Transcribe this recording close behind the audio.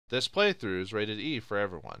This playthrough is rated E for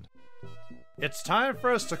everyone. It's time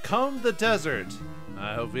for us to comb the desert.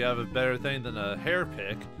 I hope we have a better thing than a hair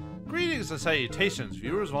pick. Greetings and salutations,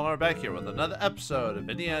 viewers. Vauldemare back here with another episode of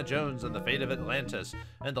Indiana Jones and the Fate of Atlantis.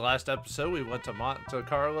 In the last episode, we went to Monte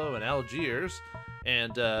Carlo and Algiers,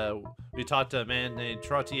 and we talked to a man named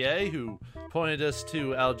Trottier who pointed us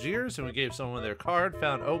to Algiers, and we gave someone their card,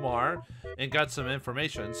 found Omar, and got some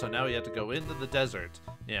information. So now we have to go into the desert.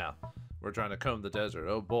 Yeah, we're trying to comb the desert.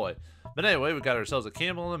 Oh boy. But anyway, we got ourselves a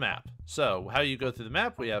camel and a map. So how you go through the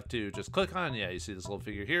map, we have to just click on, yeah, you see this little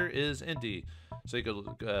figure here is Indy. So you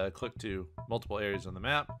can click to multiple areas on the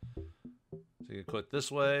map. So you can click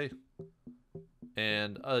this way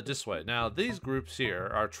and this way. Now these groups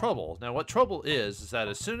here are trouble. Now what trouble is that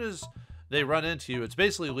as soon as they run into you, it's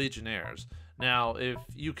basically legionnaires. Now if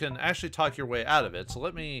you can actually talk your way out of it, so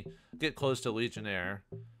let me get close to legionnaire.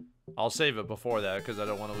 I'll save it before that because I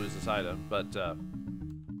don't want to lose this item, but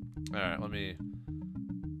alright, let me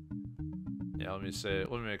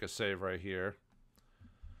make a save right here.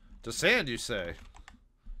 To sand, you say?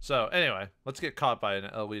 So, anyway, let's get caught by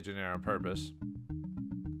a legionnaire on purpose.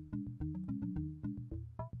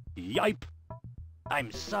 Yipe!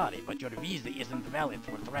 I'm sorry, but your visa isn't valid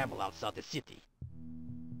for travel outside the city.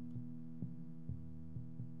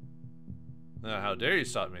 How dare you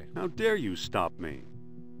stop me? How dare you stop me?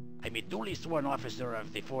 I'm a duly sworn officer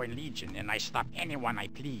of the Foreign Legion, and I stop anyone I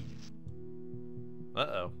please.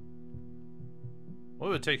 Uh-oh.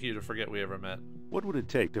 What would it take you to forget we ever met? What would it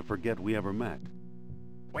take to forget we ever met?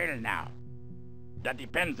 Well now, that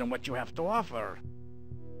depends on what you have to offer.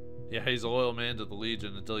 Yeah, he's a loyal man to the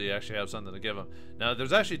Legion until you actually have something to give him. Now,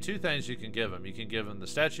 there's actually two things you can give him. You can give him the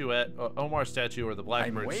statuette, Omar statue, or the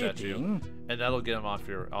Blackbird statue, and that'll get him off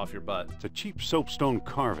your butt. It's a cheap soapstone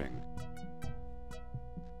carving.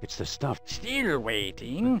 It's the stuff. Still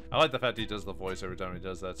waiting. I like the fact he does the voice every time he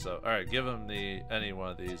does that. So, all right, give him any one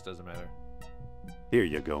of these. Doesn't matter. Here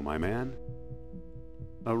you go, my man.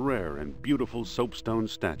 A rare and beautiful soapstone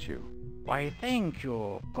statue. Why, thank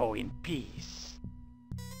you. Go in peace.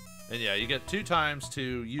 And yeah, you get 2 times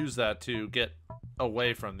to use that to get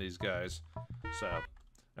away from these guys. So, all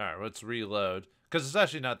right, let's reload. Because it's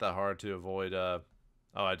actually not that hard to avoid, oh,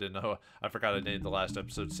 I didn't know. I forgot I named the last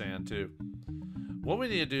episode Sand, too. What we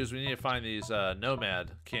need to do is we need to find these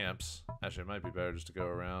nomad camps. Actually, it might be better just to go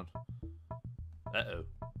around. Uh-oh.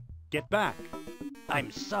 Get back.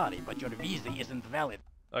 I'm sorry, but your visa isn't valid.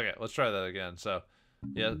 Okay, let's try that again. So,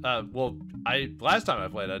 yeah, well, last time I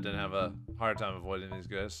played, I didn't have a hard time avoiding these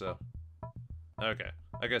guys, so. Okay,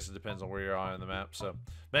 I guess it depends on where you're on the map, so.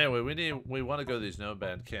 But anyway, we want to go to these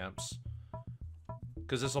nomad camps.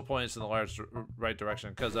 Because this will point us in the right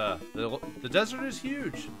direction, because the desert is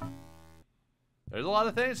huge. There's a lot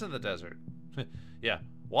of things in the desert. Yeah,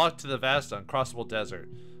 walk to the vast uncrossable desert.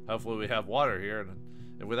 Hopefully we have water here,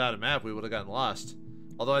 and without a map we would have gotten lost.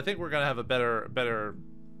 Although I think we're gonna have a better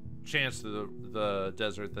chance to the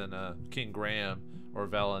desert than King Graham or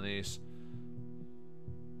Valenice.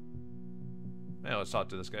 Hey, let's talk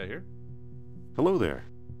to this guy here. Hello there.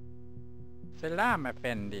 Salam,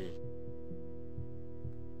 Effendi.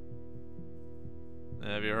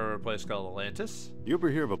 Have you heard of a place called Atlantis? You ever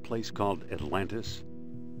hear of a place called Atlantis?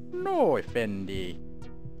 No, Effendi.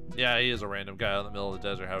 Yeah, he is a random guy out in the middle of the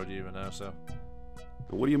desert. How would you even know, so?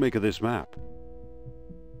 What do you make of this map?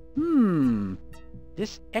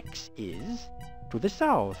 This X is to the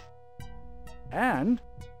south and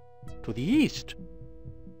to the east.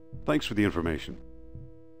 Thanks for the information.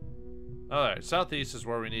 Alright, southeast is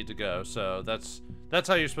where we need to go, so that's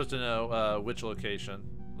how you're supposed to know which location.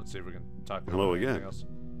 Let's see if we can talk about Hello anything again. else.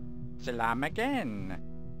 Salam again.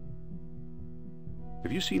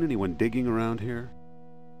 Have you seen anyone digging around here?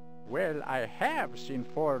 Well, I have seen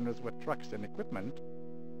foreigners with trucks and equipment.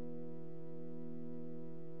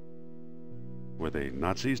 Were they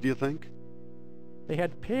Nazis, do you think? They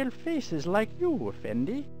had pale faces like you,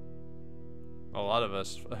 Effendi. A lot of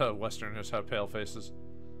us Westerners have pale faces.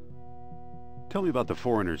 Tell me about the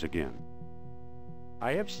foreigners again.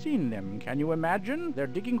 I have seen them. Can you imagine? They're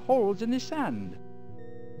digging holes in the sand.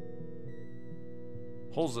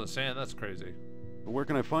 Holes in the sand? That's crazy. Where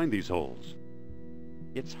can I find these holes?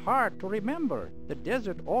 It's hard to remember. The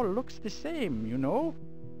desert all looks the same, you know?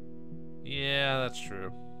 Yeah, that's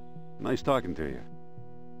true. Nice talking to you.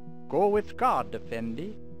 Go with God,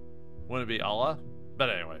 Effendi. Wouldn't it be Allah? But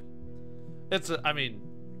anyway. I mean,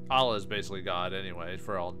 Allah is basically God anyway,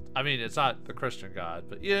 for all. I mean, it's not the Christian God,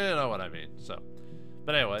 but you know what I mean, so.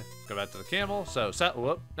 But anyway, go back to the camel. So,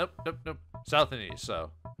 nope. South and east, so.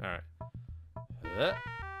 Alright.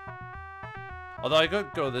 Although I could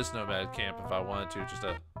go to this nomad camp if I wanted to, just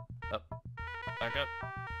up, back up.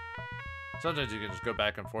 Sometimes you can just go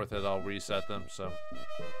back and forth and I'll reset them, so.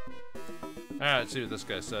 Alright, let's see what this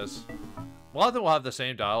guy says. A lot of them will have the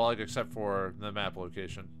same dialogue except for the map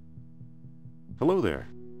location. Hello there.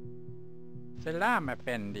 Salam,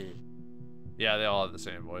 Effendi. Yeah, they all have the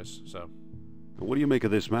same voice, so. What do you make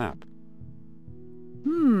of this map?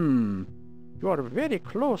 You are very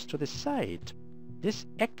close to the site. This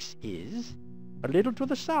X is a little to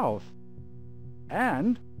the south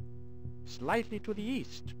and slightly to the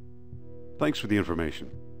east. Thanks for the information.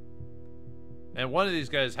 And one of these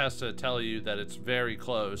guys has to tell you that it's very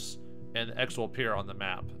close, and X will appear on the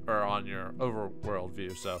map, or on your overworld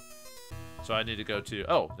view, so I need to go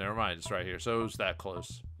to, oh, never mind, it's right here, so it's that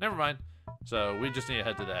close. Never mind. So we just need to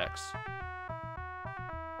head to the X.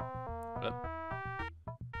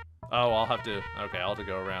 Oh, I'll have to, okay, I'll have to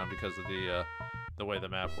go around because of the way the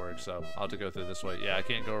map works, so I'll have to go through this way. Yeah, I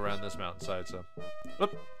can't go around this mountainside, so.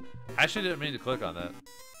 Whoop. I actually didn't mean to click on that.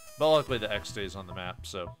 But luckily the X stays on the map,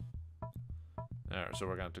 so. Alright, so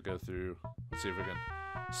we're going to have to go through. Let's see if we can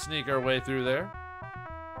sneak our way through there.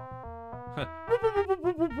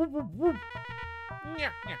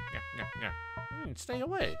 Stay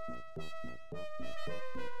away.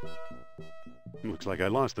 Looks like I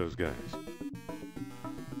lost those guys.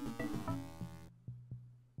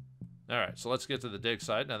 Alright, so let's get to the dig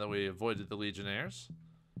site now that we avoided the legionnaires.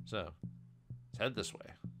 So, let's head this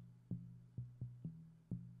way.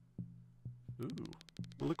 Ooh.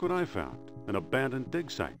 Look what I found. An abandoned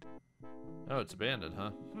dig site. Oh, it's abandoned,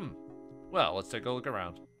 huh? Well, let's take a look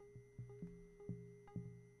around.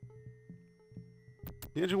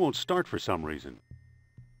 The engine won't start for some reason.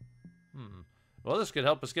 Well, this could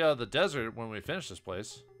help us get out of the desert when we finish this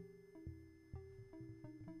place.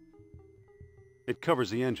 It covers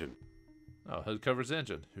the engine. Oh, it covers the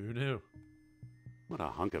engine. Who knew? What a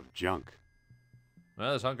hunk of junk.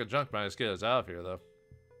 Well, this hunk of junk might just get us out of here, though.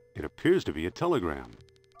 It appears to be a telegram.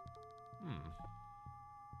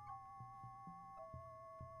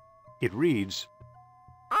 It reads,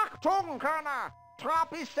 Achtung, Colonel!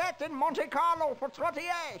 Trap is set in Monte Carlo for 38.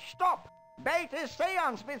 Stop! Bait is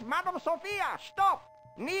seance with Madame Sophia. Stop!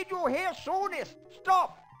 Need you here soonest.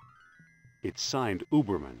 Stop! It's signed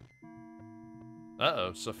Uberman.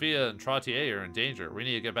 Uh-oh, Sophia and Trottier are in danger. We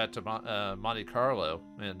need to get back to Monte Carlo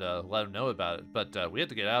and let them know about it. But we have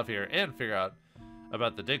to get out of here and figure out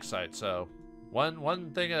about the dig site. So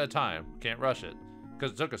one thing at a time. Can't rush it.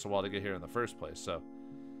 Because it took us a while to get here in the first place, so.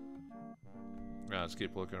 Now let's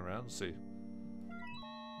keep looking around and see.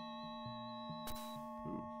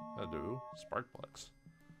 Ooh, hello, spark plugs.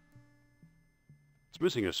 It's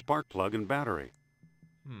missing a spark plug and battery.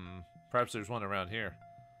 Perhaps there's one around here.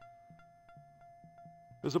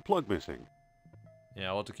 There's a plug missing. Yeah,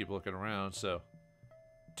 I'll have to keep looking around, so.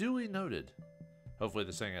 Duly noted. Hopefully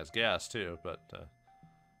this thing has gas too, but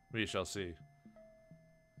we shall see.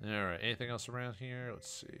 Alright, anything else around here?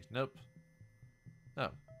 Let's see. Nope. Oh,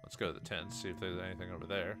 let's go to the tent, see if there's anything over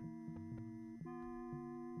there.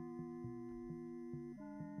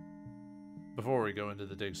 Before we go into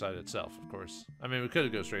the dig site itself, of course. I mean, we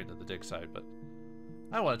could go straight into the dig site, but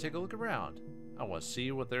I want to take a look around. I want to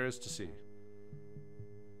see what there is to see.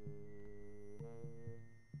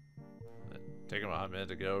 Taking a hot minute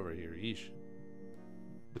to go over here. Yeesh.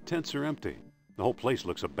 The tents are empty. The whole place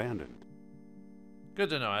looks abandoned. Good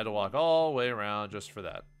to know. I had to walk all the way around just for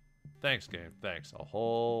that. Thanks, game. Thanks. A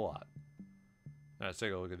whole lot. Now, let's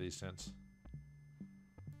take a look at these tents.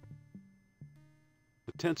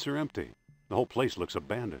 The tents are empty. The whole place looks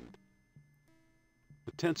abandoned.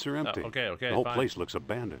 The tents are empty. Oh, okay, The whole fine. place looks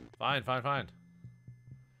abandoned. Fine. Alright,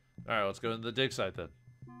 let's go into the dig site then.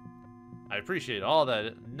 I appreciate all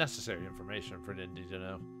that necessary information for Indy to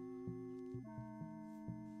know.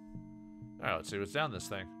 Alright, let's see what's down this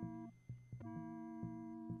thing.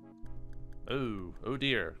 Oh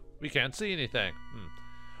dear. We can't see anything.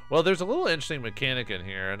 Well, there's a little interesting mechanic in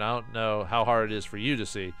here, and I don't know how hard it is for you to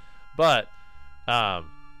see, but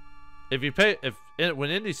when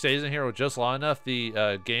Indy stays in here with just long enough,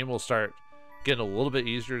 the game will start getting a little bit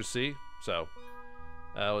easier to see. So,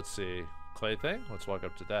 let's see. Clay thing? Let's walk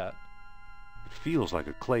up to that. It feels like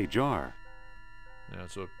a clay jar. Yeah,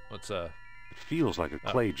 so let's It feels like a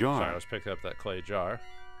clay jar. Sorry, let's pick up that clay jar.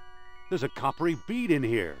 There's a coppery bead in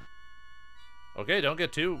here. Okay, don't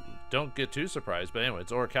get too surprised. But anyway,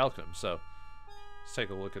 it's orichalcum, so let's take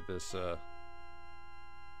a look at this.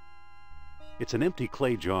 It's an empty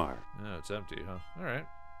clay jar. Oh, it's empty, huh? All right.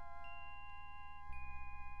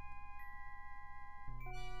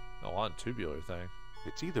 A long tubular thing.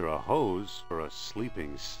 It's either a hose or a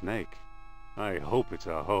sleeping snake. I hope it's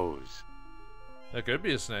a hose. That could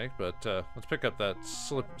be a snake, but let's pick up that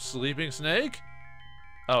sleeping snake.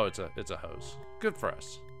 Oh, it's a hose. Good for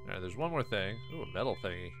us. All right, there's one more thing. Ooh, a metal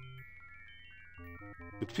thingy.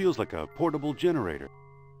 It feels like a portable generator.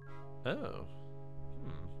 Oh.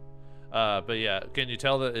 But yeah, can you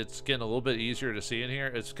tell that it's getting a little bit easier to see in here?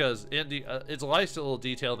 It's because it's a nice little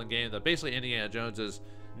detailed in game that basically Indiana Jones is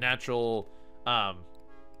natural.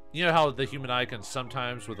 You know how the human eye can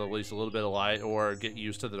sometimes, with at least a little bit of light or get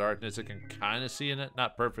used to the darkness, it can kind of see in it,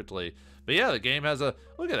 not perfectly. But yeah, the game has a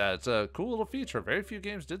look at that. It's a cool little feature. Very few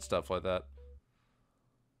games did stuff like that.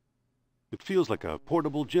 It feels like a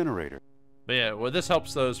portable generator. But yeah, well, this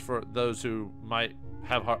helps those who might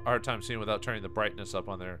have a hard time seeing without turning the brightness up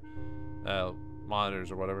on their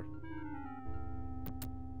monitors or whatever.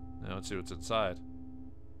 Now let's see what's inside.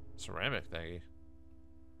 Ceramic thingy.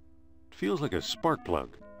 It feels like a spark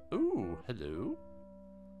plug. Ooh, hello.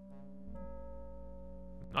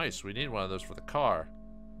 Nice, we need one of those for the car.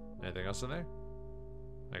 Anything else in there?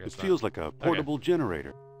 I guess It not. feels like a portable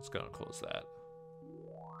generator. Let's go and close that.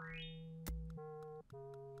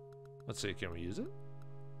 Let's see, can we use it?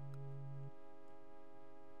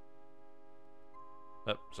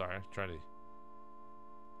 Oh, sorry, trying to...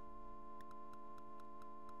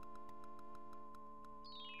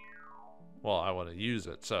 Well, I want to use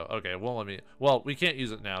it, so, okay, well, let me... Well, we can't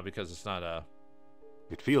use it now because it's not a...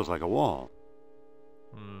 It feels like a wall.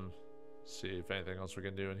 See if anything else we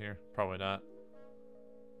can do in here. Probably not.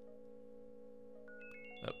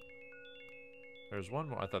 Nope. There's one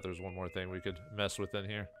more. I thought there was one more thing we could mess with in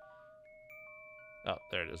here. Oh,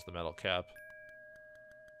 there it is, the metal cap.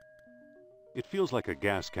 It feels like a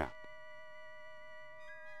gas cap.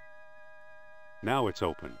 Now it's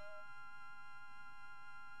open.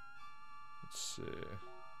 Let's see.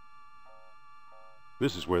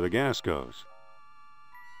 This is where the gas goes.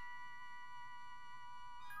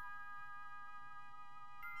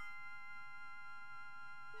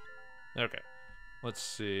 Okay. Let's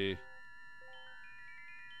see.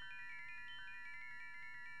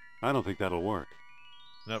 I don't think that'll work.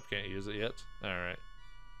 Nope, can't use it yet. Alright.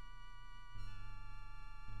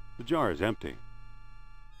 The jar is empty.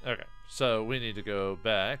 Okay. So we need to go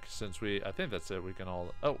back since I think that's it. We can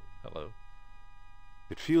all... Oh, hello.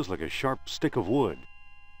 It feels like a sharp stick of wood.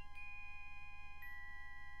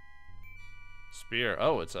 Spear.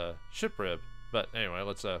 Oh, it's a ship rib. But anyway,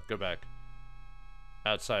 let's go back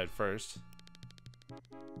outside first.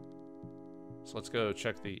 So let's go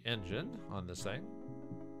check the engine on this thing.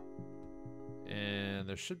 And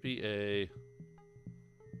there should be a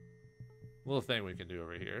little thing we can do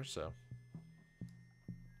over here, so.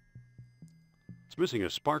 It's missing a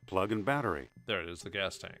spark plug and battery. There it is, the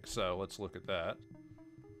gas tank. So let's look at that.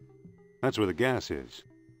 That's where the gas is.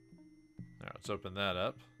 Alright, let's open that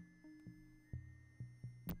up.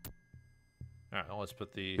 Alright, now let's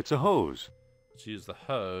put the... It's a hose. Let's use the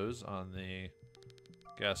hose on the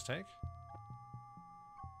gas tank.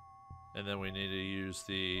 And then we need to use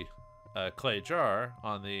the clay jar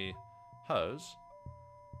on the hose.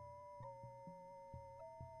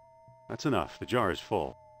 That's enough. The jar is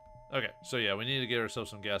full. Okay, so yeah, we need to get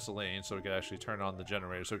ourselves some gasoline so we can actually turn on the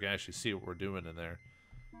generator so we can actually see what we're doing in there.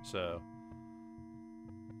 So...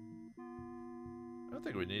 I don't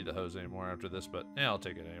think we need the hose anymore after this, but yeah, I'll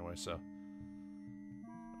take it anyway, so...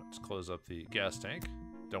 Let's close up the gas tank.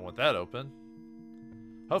 Don't want that open.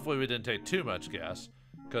 Hopefully we didn't take too much gas,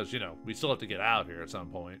 because, you know, we still have to get out of here at some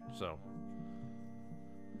point, so...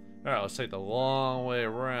 Alright, let's take the long way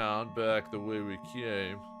around, back the way we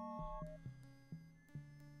came.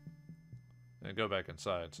 And go back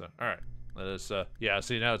inside, so... Alright, let us, yeah,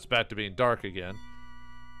 see, now it's back to being dark again.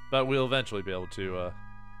 But we'll eventually be able to,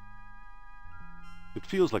 It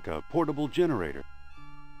feels like a portable generator.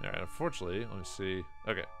 Alright, unfortunately, let me see.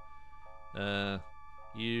 Okay.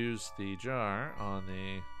 Use the jar on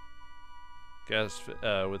the gas,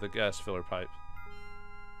 with a gas filler pipe.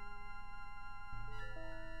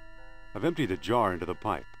 I've emptied the jar into the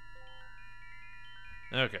pipe.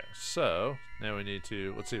 Okay, so, now we need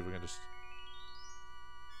to, let's see if we can just...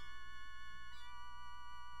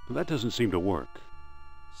 But that doesn't seem to work.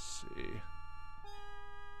 see.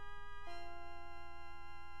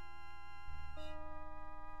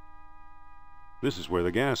 This is where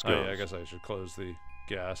the gas goes. Oh yeah, I guess I should close the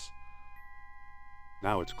gas.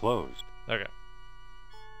 Now it's closed. Okay.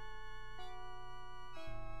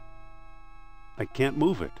 I can't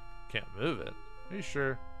move it. Can't move it. Are you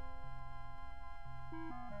sure?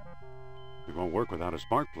 It won't work without a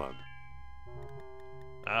spark plug.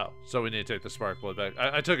 Oh, so we need to take the spark plug back.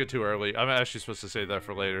 I took it too early. I'm actually supposed to save that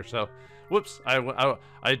for later. So, whoops! I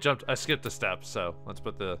skipped a step. So let's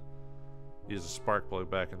use the spark plug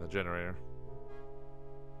back in the generator.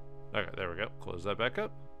 Okay, there we go. Close that back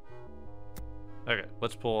up. Okay,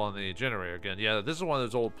 let's pull on the generator again. Yeah, this is one of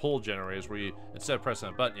those old pull generators where you, instead of pressing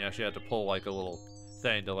a button, you actually had to pull like a little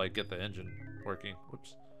thing to like get the engine working.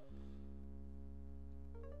 Whoops.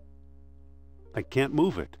 I can't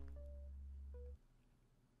move it.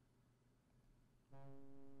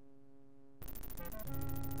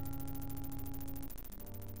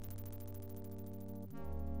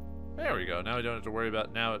 There we go. Now we don't have to worry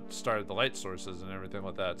about, now it started the light sources and everything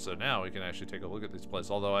like that. So now we can actually take a look at these places.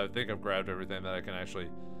 Although I think I've grabbed everything that I can actually,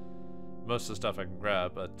 most of the stuff I can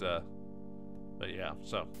grab, but yeah.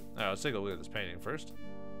 So, all right, let's take a look at this painting first.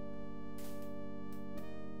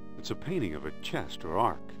 It's a painting of a chest or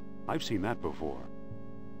ark. I've seen that before.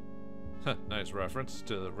 Nice reference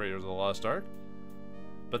to the Raiders of the Lost Ark.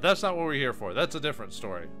 But that's not what we're here for. That's a different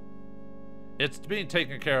story. It's being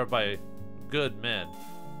taken care of by good men.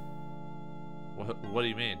 What do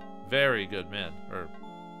you mean? Very good men, or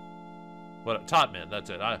what? Top men. That's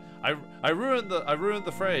it. I ruined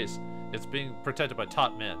the phrase. It's being protected by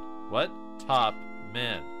top men. What? Top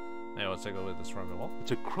men. Now let's take a look at this from the wall.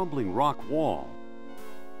 It's a crumbling rock wall.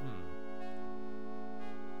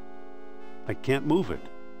 I can't move it.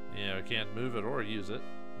 Yeah, we can't move it or use it.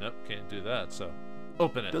 Nope, can't do that. So,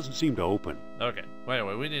 open it. Doesn't seem to open. Okay. Well,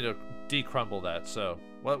 anyway, we need to decrumble that. So,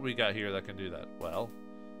 what we got here that can do that? Well,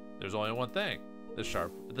 there's only one thing. The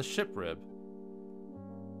ship rib.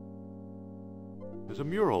 There's a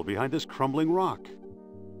mural behind this crumbling rock.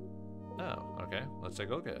 Oh, okay. Let's take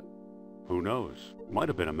a look at it. Who knows? Might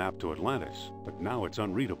have been a map to Atlantis, but now it's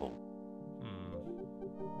unreadable.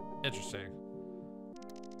 Interesting.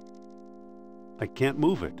 I can't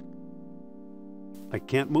move it. I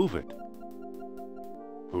can't move it.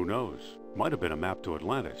 Who knows? Might have been a map to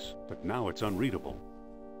Atlantis, but now it's unreadable.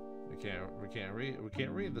 We can't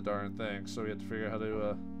read the darn thing, so we have to figure out how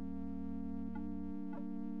to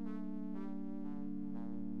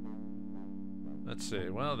let's see.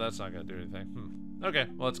 Well, that's not gonna do anything. Okay,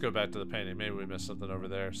 well, let's go back to the painting. Maybe we missed something over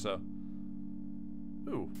there, so.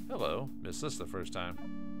 Ooh, hello. Missed this the first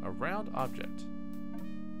time. A round object.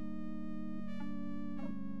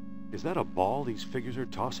 Is that a ball these figures are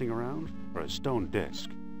tossing around, or a stone disc?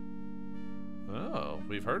 Oh,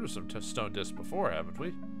 we've heard of some stone discs before, haven't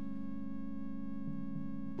we?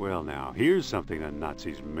 Well now, here's something the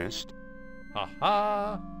Nazis missed.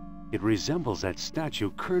 Ha-ha! It resembles that statue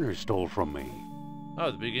Kerner stole from me. Oh,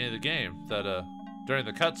 at the beginning of the game, that, during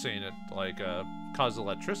the cutscene, it, like, caused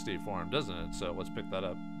electricity for him, doesn't it? So, let's pick that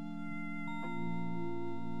up.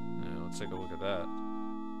 Yeah, let's take a look at that.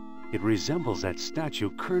 It resembles that statue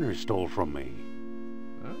Kerner stole from me.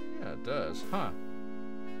 Oh, yeah, it does. Huh.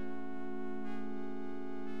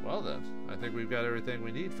 Well then, I think we've got everything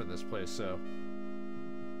we need for this place, so...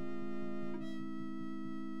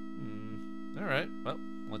 Alright, well,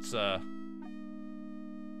 let's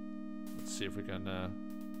see if we can, ooh,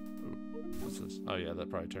 what's this? Oh yeah, that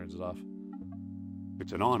probably turns it off.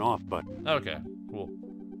 It's an on-off button. Okay, cool.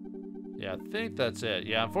 Yeah, I think that's it.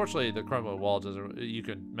 Yeah, unfortunately, the crumbling wall doesn't, you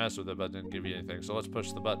can mess with it, but it didn't give you anything. So let's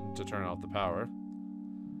push the button to turn off the power.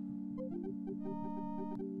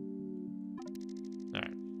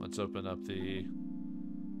 Alright, let's open up the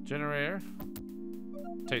generator.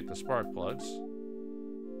 Take the spark plugs.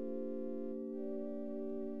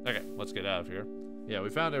 Okay, let's get out of here. Yeah, we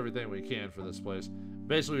found everything we can for this place.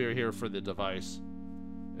 Basically, we are here for the device,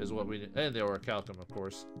 is what we need, and the orichalcum, of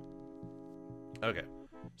course. Okay,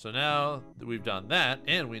 so now that we've done that,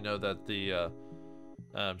 and we know that the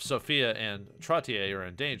Sophia and Trottier are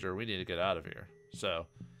in danger, we need to get out of here. So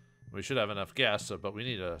we should have enough gas, but we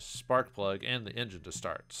need a spark plug and the engine to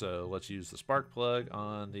start. So let's use the spark plug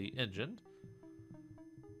on the engine.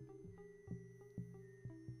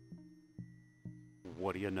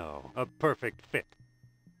 What do you know? A perfect fit.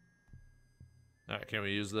 All right, can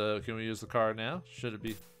we use the car now? Should it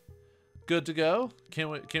be good to go?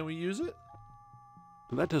 Can we use it?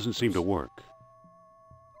 That doesn't seem to work.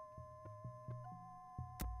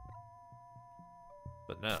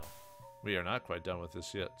 But no, we are not quite done with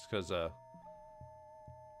this yet, because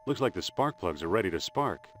Looks like the spark plugs are ready to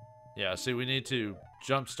spark. yeah, see, we need to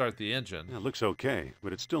jump start the engine. Yeah, it looks okay,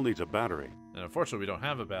 but it still needs a battery. And unfortunately, we don't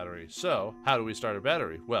have a battery. So, how do we start a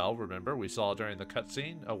battery? Well, remember, we saw during the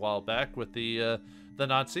cutscene a while back with the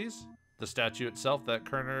Nazis, the statue itself that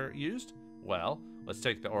Kerner used. Well, let's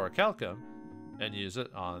take the orichalcum and use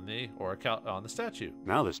it on the statue.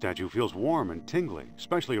 Now the statue feels warm and tingly,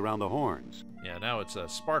 especially around the horns. Yeah, now it's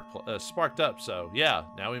sparked up. So, yeah,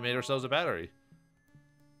 now we made ourselves a battery.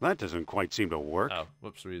 That doesn't quite seem to work. Oh,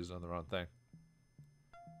 whoops, we used on the wrong thing.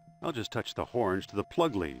 I'll just touch the horns to the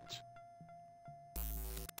plug leads.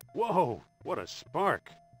 Whoa, what a spark.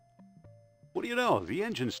 What do you know, the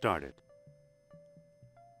engine started.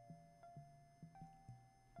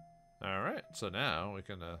 Alright, so now we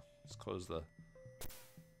can let's close the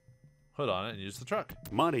hood on it and use the truck.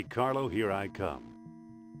 Monte Carlo, here I come.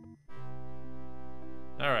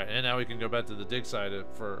 Alright, and now we can go back to the dig site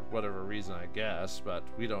for whatever reason, I guess, but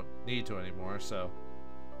we don't need to anymore, so.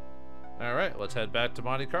 Alright, let's head back to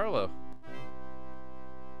Monte Carlo.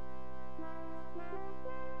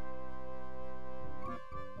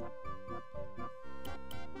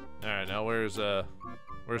 Alright, now where's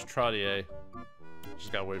Trottier?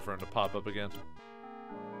 Just gotta wait for him to pop up again.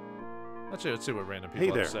 Actually, let's see what random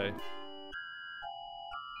people have to say.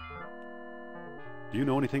 Do you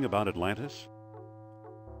know anything about Atlantis?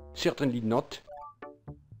 Certainly not.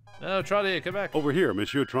 No, Trottier, come back. Over here,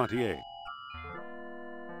 Monsieur Trottier.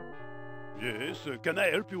 Yes, can I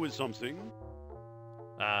help you with something?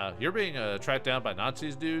 You're being tracked down by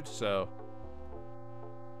Nazis, dude, so...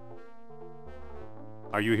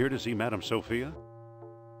 Are you here to see Madame Sophia?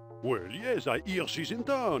 Well, yes, I hear she's in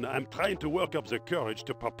town. I'm trying to work up the courage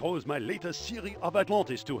to propose my latest series of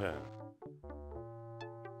Atlantis to her.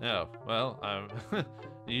 Oh, well,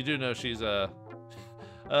 you do know she's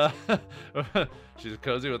she's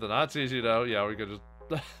cozy with the Nazis, you know. Yeah, we could just...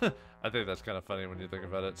 I think that's kind of funny when you think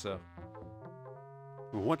about it, so...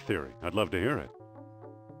 What theory? I'd love to hear it.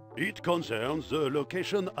 It concerns the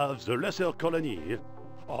location of the lesser colony.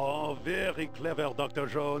 Oh, very clever, Dr.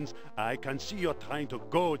 Jones. I can see you're trying to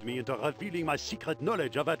goad me into revealing my secret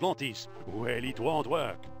knowledge of Atlantis. Well, it won't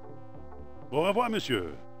work. Au revoir,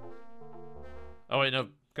 monsieur. Oh, wait, no.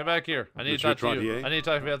 Come back here. I need to talk to you. I need to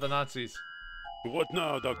talk about the Nazis. What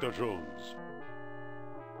now, Dr. Jones?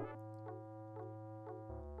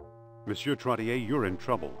 Monsieur Trottier, you're in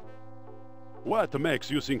trouble. What makes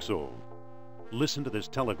you think so? Listen to this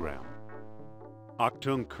telegram.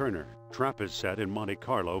 Octung Kerner. Trap is set in Monte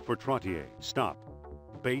Carlo for Trottier. Stop.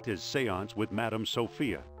 Bait is seance with Madame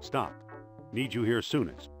Sophia. Stop. Need you here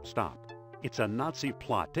soonest. Stop. It's a Nazi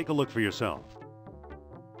plot. Take a look for yourself.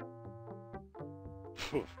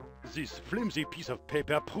 This flimsy piece of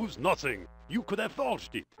paper proves nothing. You could have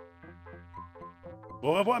forged it.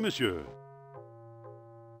 Au revoir, monsieur.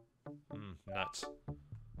 Nuts.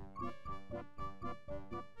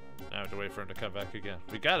 Now I have to wait for him to come back again.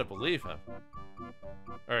 We gotta believe him.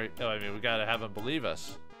 Alright, no, I mean, we gotta have him believe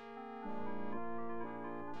us.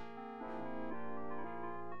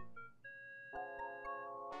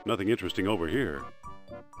 Nothing interesting over here.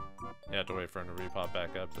 You have to wait for him to repop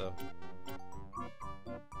back up, though.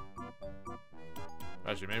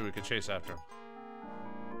 Actually, maybe we could chase after him.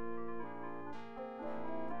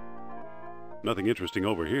 Nothing interesting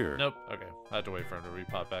over here. Nope. Okay. I have to wait for him to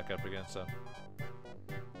repop back up again, so.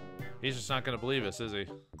 He's just not gonna believe us, is he?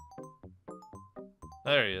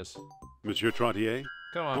 There he is. Monsieur Trottier?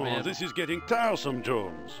 Come on, man. This is getting tiresome,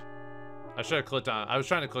 Jones. I should have clicked on. I was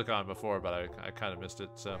trying to click on before, but I kind of missed it,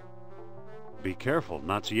 so. Be careful.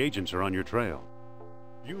 Nazi agents are on your trail.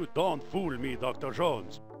 You don't fool me, Dr.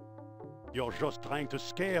 Jones. You're just trying to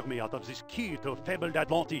scare me out of this key to fabled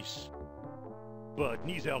Atlantis. But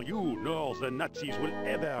neither you nor the Nazis will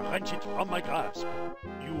ever wrench it from my grasp.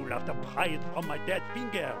 You'll have to pry it from my dead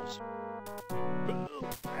fingers.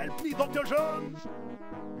 Help me, Dr. Jones!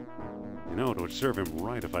 You know, it would serve him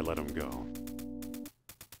right if I let him go.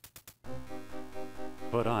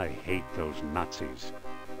 But I hate those Nazis.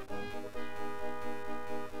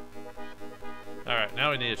 Alright,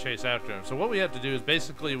 now we need to chase after him. So what we have to do is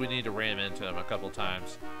basically we need to ram into him a couple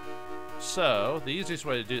times. So, the easiest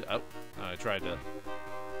way to do... Oh, I tried to...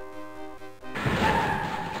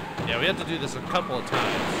 Yeah, we have to do this a couple of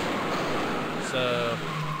times. So,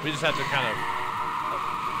 we just have to kind of...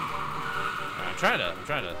 I'm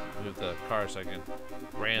trying to move the car so I can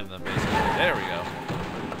ram them, basically. There we go.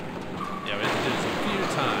 Yeah, we have to do this a few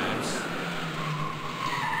times.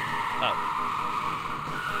 Oh.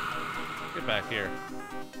 Get back here.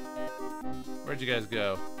 Where'd you guys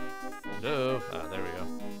go? Hello? Ah, there we go.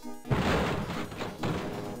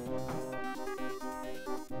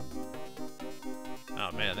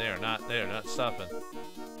 Oh man, they are not stopping.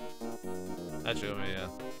 Actually, let me,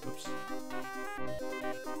 oops.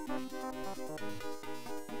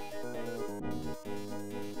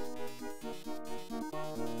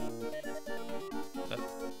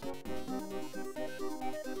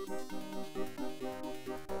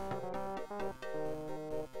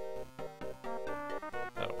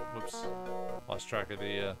 Oh, whoops. Lost track of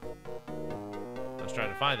the, I was trying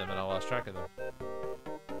to find them and I lost track of them.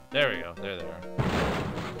 There we go. There they are.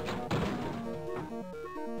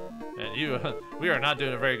 And we are not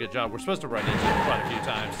doing a very good job. We're supposed to run into them quite a few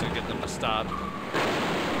times to get them to stop.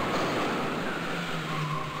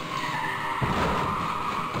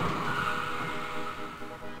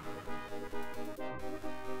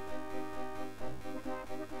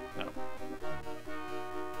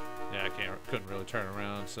 couldn't really turn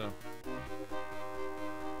around, so.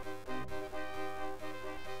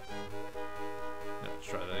 Yeah, let's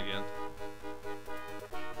try that again.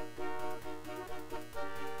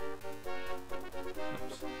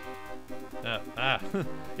 Oops.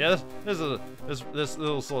 Yeah, this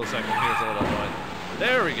little slow second here is a little annoying.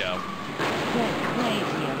 There we go. That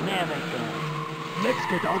crazy American. Let's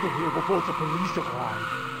get out of here before the police arrive.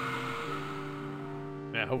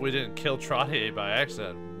 Man, I hope we didn't kill Trottier by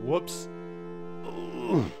accident. Whoops.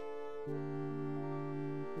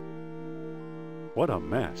 What a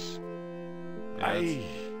mess. Yeah,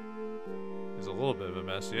 it's a little bit of a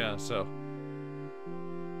mess, yeah, so.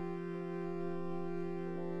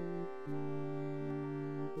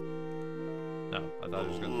 No, I thought he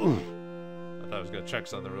was gonna check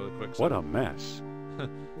something really quick. So. What a mess.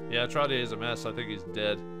 Yeah, Trottier is a mess. I think he's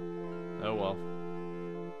dead. Oh well.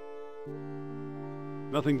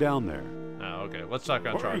 Nothing down there. Oh, okay. Let's talk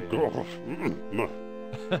on Trottier.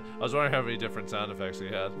 I was wondering how many different sound effects he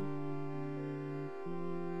had.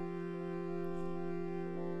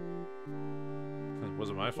 It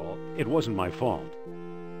wasn't my fault. It wasn't my fault.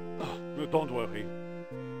 Don't worry.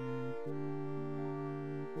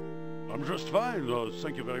 I'm just fine,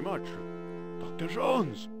 thank you very much. Dr.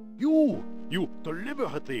 Jones, you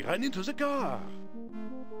deliberately ran into the car.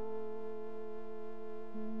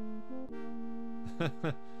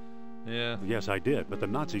 Yeah. Yes, I did, but the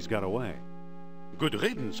Nazis got away. Good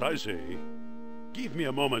riddance, I say. Give me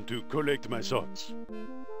a moment to collect my thoughts.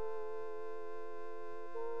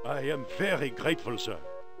 I am very grateful, sir.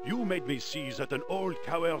 You made me see that an old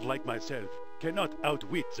coward like myself cannot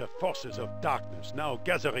outwit the forces of darkness now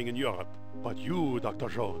gathering in Europe. But you, Dr.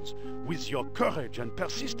 Jones, with your courage and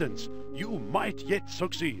persistence, you might yet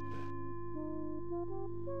succeed.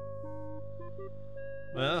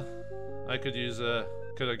 Well, I could use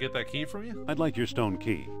could I get that key from you? I'd like your stone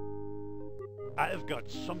key. I've got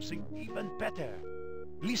something even better.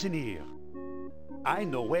 Listen here. I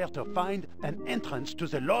know where to find an entrance to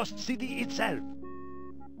the lost city itself.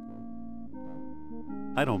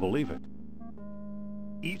 I don't believe it.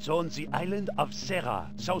 It's on the island of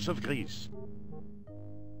Serra, south of Greece.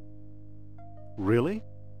 Really?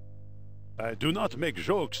 I do not make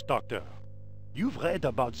jokes, Doctor. You've read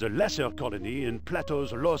about the lesser colony in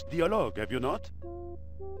Plato's Lost Dialogue, have you not?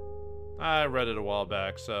 I read it a while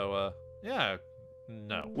back, so, yeah,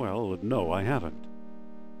 no. Well, no, I haven't.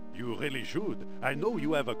 You really should. I know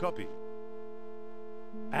you have a copy.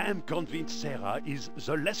 I am convinced Serra is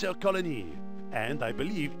the lesser colony, and I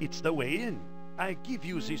believe it's the way in. I give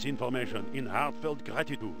you this information in heartfelt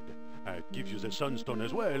gratitude. I'd give you the Sunstone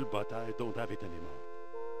as well, but I don't have it anymore.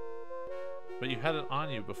 But you had it on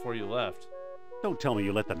you before you left. Don't tell me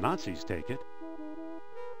you let the Nazis take it.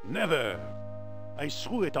 Never! I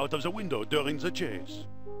threw it out of the window during the chase.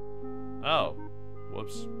 Oh.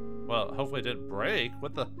 Whoops. Well, hopefully it didn't break.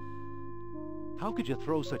 What the... How could you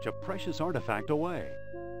throw such a precious artifact away?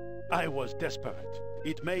 I was desperate.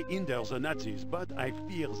 It may hinder the Nazis, but I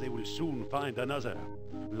fear they will soon find another.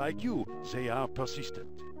 Like you, they are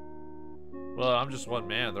persistent. Well, I'm just one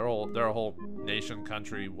man. They're a whole nation,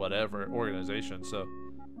 country, whatever, organization, so...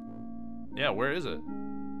 Yeah, where is it?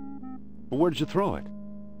 Where did you throw it?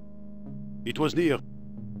 It was near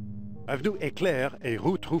Avenue Éclair et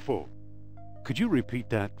Rue Truffaut. Could you repeat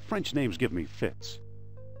that? French names give me fits.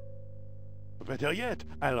 Better yet,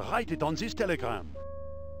 I'll write it on this telegram.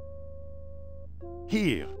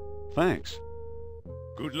 Here. Thanks.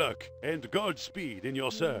 Good luck, and Godspeed in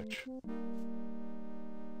your search.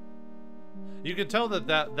 You can tell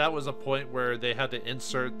that was a point where they had to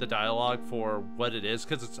insert the dialogue for what it is,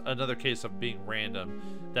 because it's another case of being random,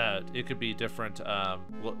 that it could be different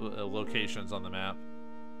locations on the map.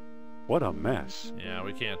 What a mess. Yeah,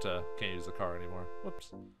 we can't use the car anymore.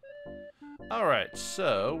 Whoops. Alright,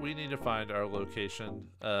 so we need to find our location.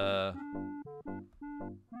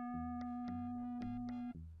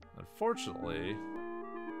 Unfortunately...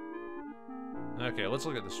 Okay, let's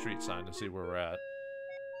look at the street sign to see where we're at.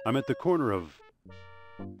 I'm at the corner of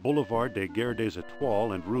Boulevard des Guerres des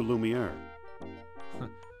Étoiles and Rue Lumière.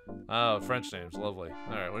 Oh, French names, lovely.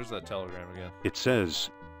 Alright, where's that telegram again? It says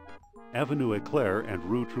Avenue Éclair and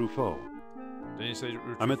Rue Truffaut. Didn't you say Rue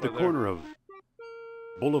Truffaut? I'm at the there? corner of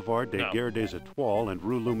Boulevard des Guerres des Étoiles and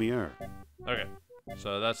Rue Lumière. Okay,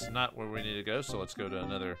 so that's not where we need to go, so let's go to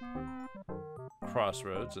another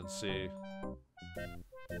crossroads and see.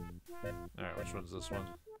 Alright, which one's this one?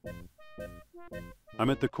 I'm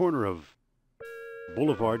at the corner of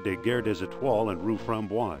Boulevard des Guerres des Étoiles and Rue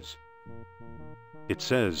Framboise. It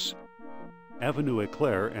says Avenue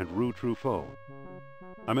Éclair and Rue Truffaut.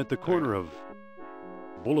 I'm at the corner of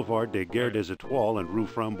Boulevard des Guerres des Étoiles and Rue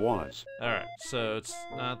Framboise. Alright, so it's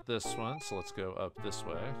not this one, so let's go up this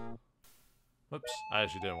way. Whoops, I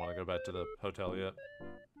actually didn't want to go back to the hotel yet.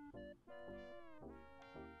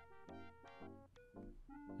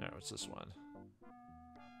 Alright, what's this one?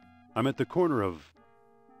 I'm at the corner of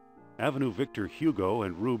Avenue Victor Hugo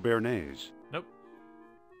and Rue Bernays. Nope.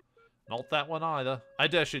 Not that one either. I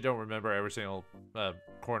actually don't remember every single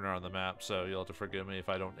corner on the map, so you'll have to forgive me if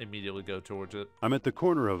I don't immediately go towards it. I'm at the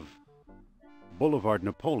corner of Boulevard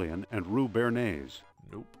Napoleon and Rue Bernays.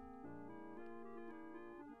 Nope.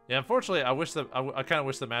 Yeah, unfortunately, I wish I kind of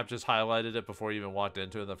wish the map just highlighted it before you even walked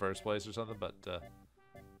into it in the first place or something, but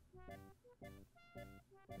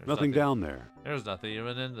Nothing down there. There's nothing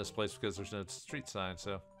even in this place because there's no street sign,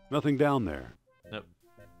 so. Nothing down there. Nope.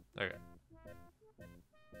 Okay.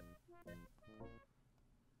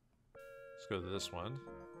 Let's go to this one.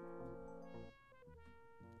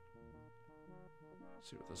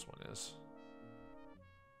 See what this one is.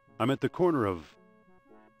 I'm at the corner of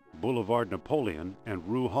Boulevard Napoleon and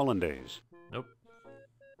Rue Hollandaise. Nope.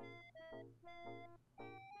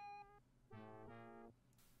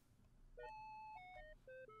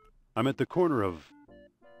 I'm at the corner of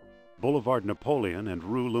Boulevard Napoleon and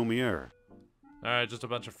Rue Lumiere. Alright, just a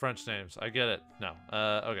bunch of French names. I get it. No.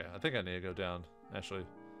 Okay, I think I need to go down, actually.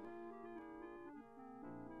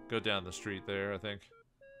 Go down the street there, I think.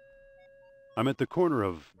 I'm at the corner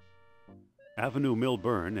of Avenue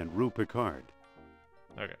Milburn and Rue Picard.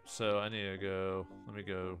 Okay, so I need to go... Let me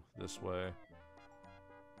go this way.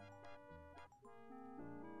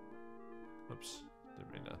 Oops.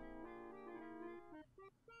 Didn't mean to...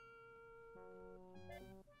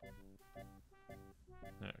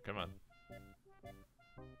 Alright, come on.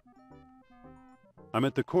 I'm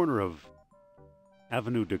at the corner of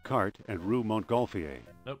Avenue Descartes and Rue Montgolfier.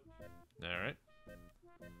 Nope. Alright.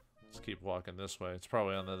 Let's keep walking this way. It's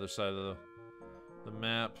probably on the other side of the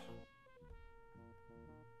map.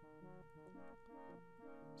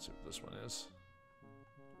 Let's see what this one is.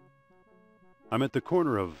 I'm at the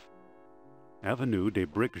corner of Avenue des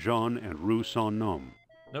Briques Jaunes and Rue Saint-Nom.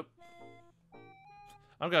 Nope.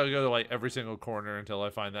 I'm gonna go to like every single corner until I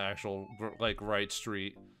find the actual like right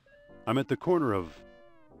street. I'm at the corner of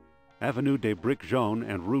Avenue des Briques Jaunes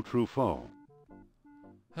and Rue Truffaut.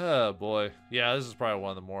 Oh boy. Yeah, this is probably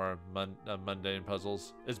one of the more mundane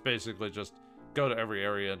puzzles. It's basically just go to every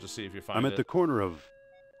area and just see if you find it. I'm at the corner of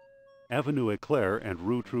Avenue Eclair and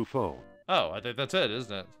Rue Truffaut. Oh, I think that's it,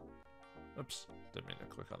 isn't it? Oops. Didn't mean to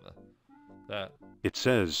click on that. It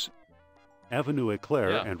says Avenue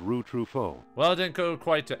Eclair and Rue Truffaut. Well, it didn't go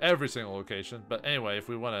quite to every single location, but anyway, if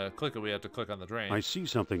we want to click it, we have to click on the drain. I see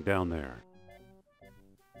something down there.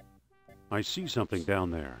 I see something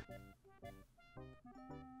down there.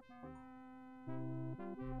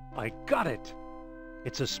 I got it!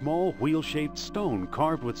 It's a small wheel-shaped stone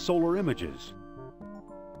carved with solar images.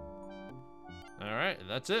 Alright, and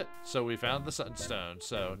that's it. So we found the sunstone.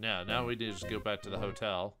 So now we need to just go back to the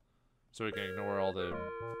hotel. So we can ignore all the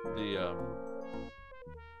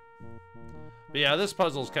But yeah, this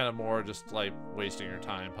puzzle's kind of more just like wasting your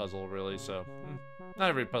time puzzle, really. So not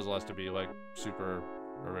every puzzle has to be like super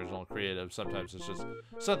original, creative. Sometimes it's just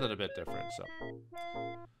something a bit different. So,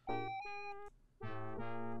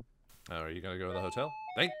 oh, are you gonna go to the hotel?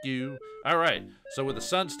 Thank you. All right. So with the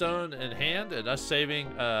sunstone in hand and us saving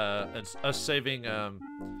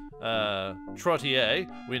Trottier,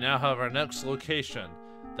 we now have our next location,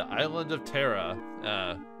 the island of Terra,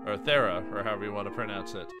 or Thera, or however you want to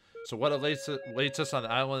pronounce it. So what awaits us on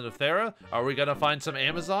the island of Thera? Are we gonna find some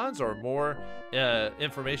Amazons or more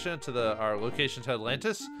information to our location to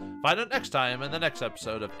Atlantis? Find out next time in the next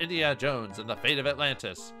episode of Indiana Jones and the Fate of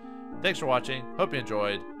Atlantis. Thanks for watching. Hope you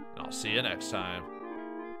enjoyed, and I'll see you next time.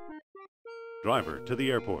 Driver to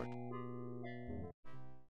the airport.